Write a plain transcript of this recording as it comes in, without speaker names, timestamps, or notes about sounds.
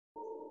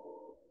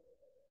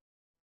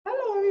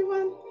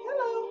everyone.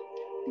 Hello.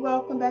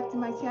 Welcome back to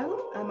my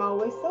channel. I'm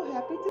always so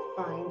happy to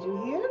find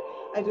you here.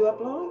 I do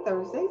upload on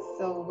Thursdays,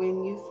 so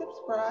when you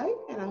subscribe,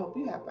 and I hope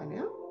you have by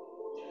now,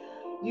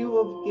 you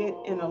will get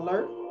an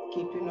alert.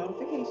 Keep your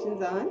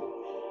notifications on.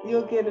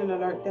 You'll get an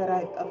alert that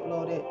I've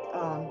uploaded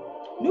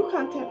new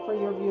content for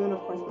your view, and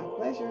of course, my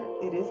pleasure.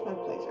 It is my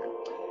pleasure.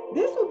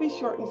 This will be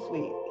short and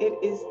sweet. It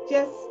is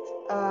just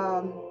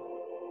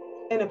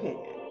an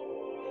opinion.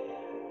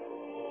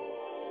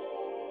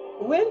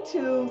 When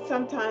to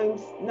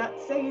sometimes not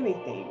say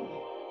anything,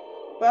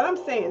 but I'm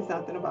saying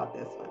something about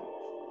this one.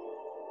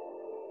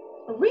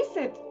 A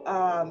recent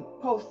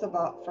post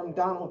about from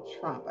Donald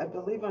Trump, I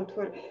believe on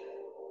Twitter.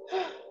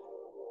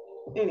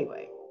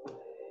 Anyway,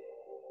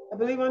 I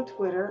believe on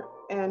Twitter,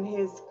 and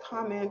his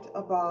comment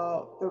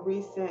about the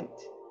recent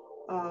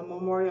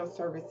memorial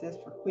services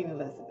for Queen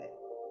Elizabeth.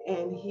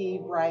 And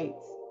he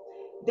writes,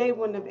 they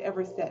wouldn't have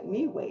ever set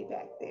me way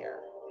back there.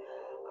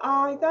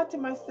 I thought to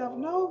myself,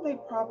 no, they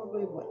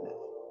probably wouldn't have,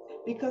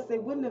 because they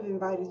wouldn't have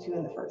invited you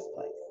in the first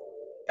place.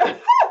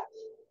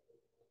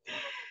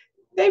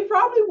 They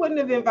probably wouldn't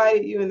have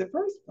invited you in the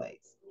first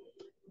place.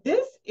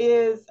 This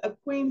is a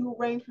queen who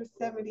reigned for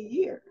 70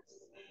 years.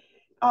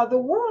 The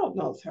world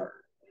knows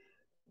her.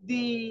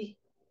 The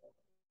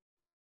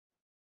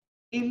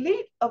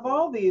elite of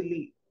all the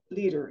elite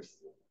leaders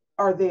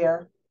are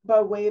there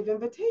by way of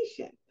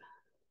invitation.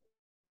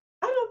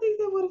 I don't think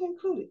they would have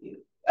included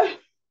you.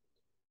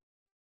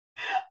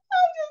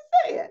 I'm just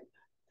saying,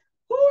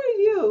 who are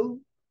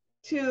you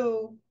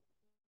to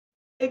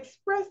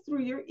express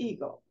through your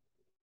ego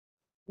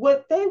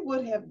what they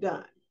would have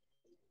done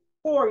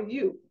for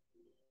you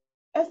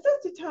at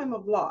such a time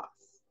of loss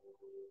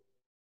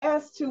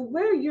as to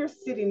where you're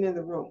sitting in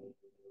the room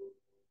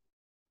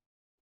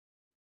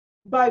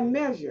by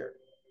measure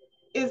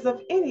is of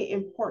any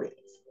importance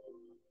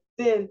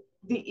than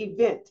the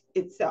event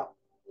itself.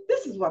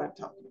 This is what I'm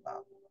talking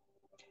about.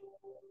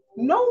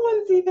 No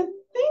one's even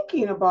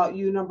thinking about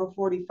you, number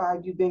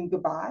 45, you've been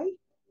goodbye.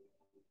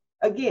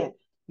 Again,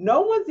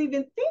 no one's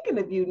even thinking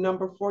of you,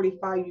 number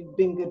 45, you've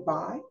been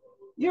goodbye.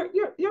 You're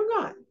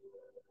gone.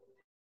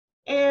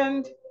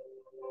 And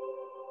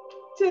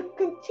to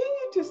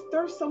continue to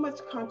stir so much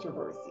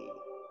controversy,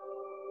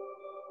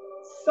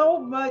 so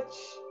much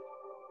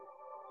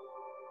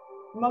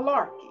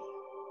malarkey,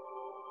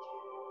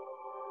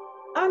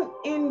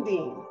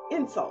 unending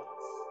insults,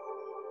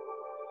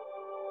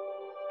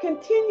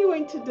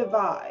 continuing to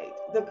divide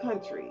the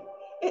country.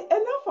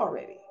 Enough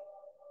already.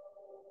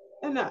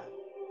 Enough.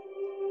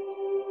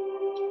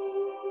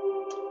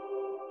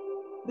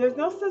 There's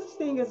no such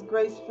thing as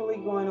gracefully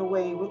going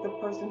away with a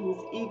person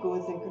whose ego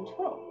is in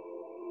control.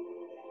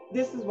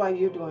 This is why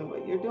you're doing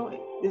what you're doing.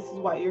 This is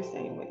why you're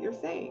saying what you're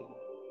saying.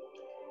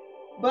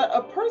 But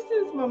a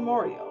person's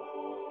memorial,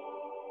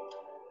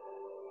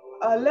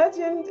 a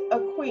legend, a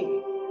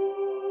queen,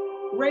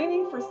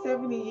 reigning for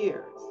 70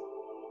 years,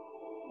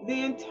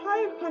 the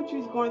entire country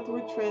is going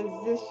through a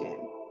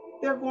transition.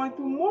 They're going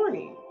through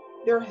mourning.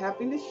 They're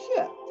having to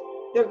shift.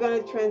 They're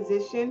going to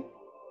transition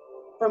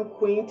from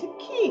queen to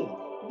king.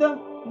 The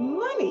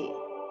money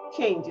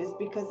changes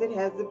because it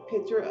has the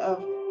picture of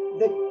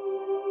the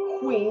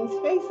queen's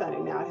face on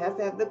it now. It has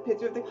to have the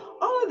picture of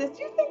all of this.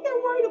 Do you think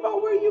they're worried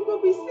about where you're going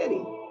to be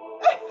sitting?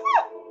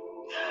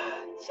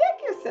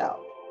 Check yourself.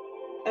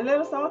 And let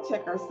us all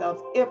check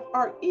ourselves if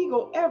our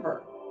ego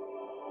ever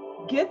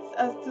gets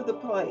us to the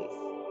place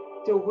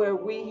to where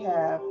we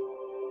have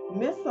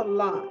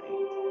misaligned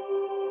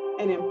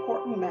an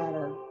important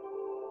matter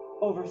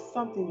over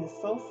something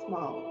that's so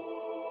small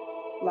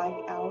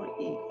like our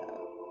ego.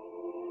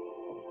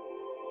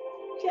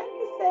 Check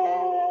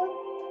yourself.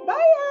 Bye,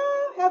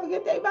 y'all. Have a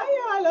good day. Bye,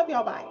 y'all. I love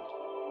y'all. Bye.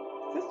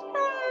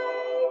 Subscribe.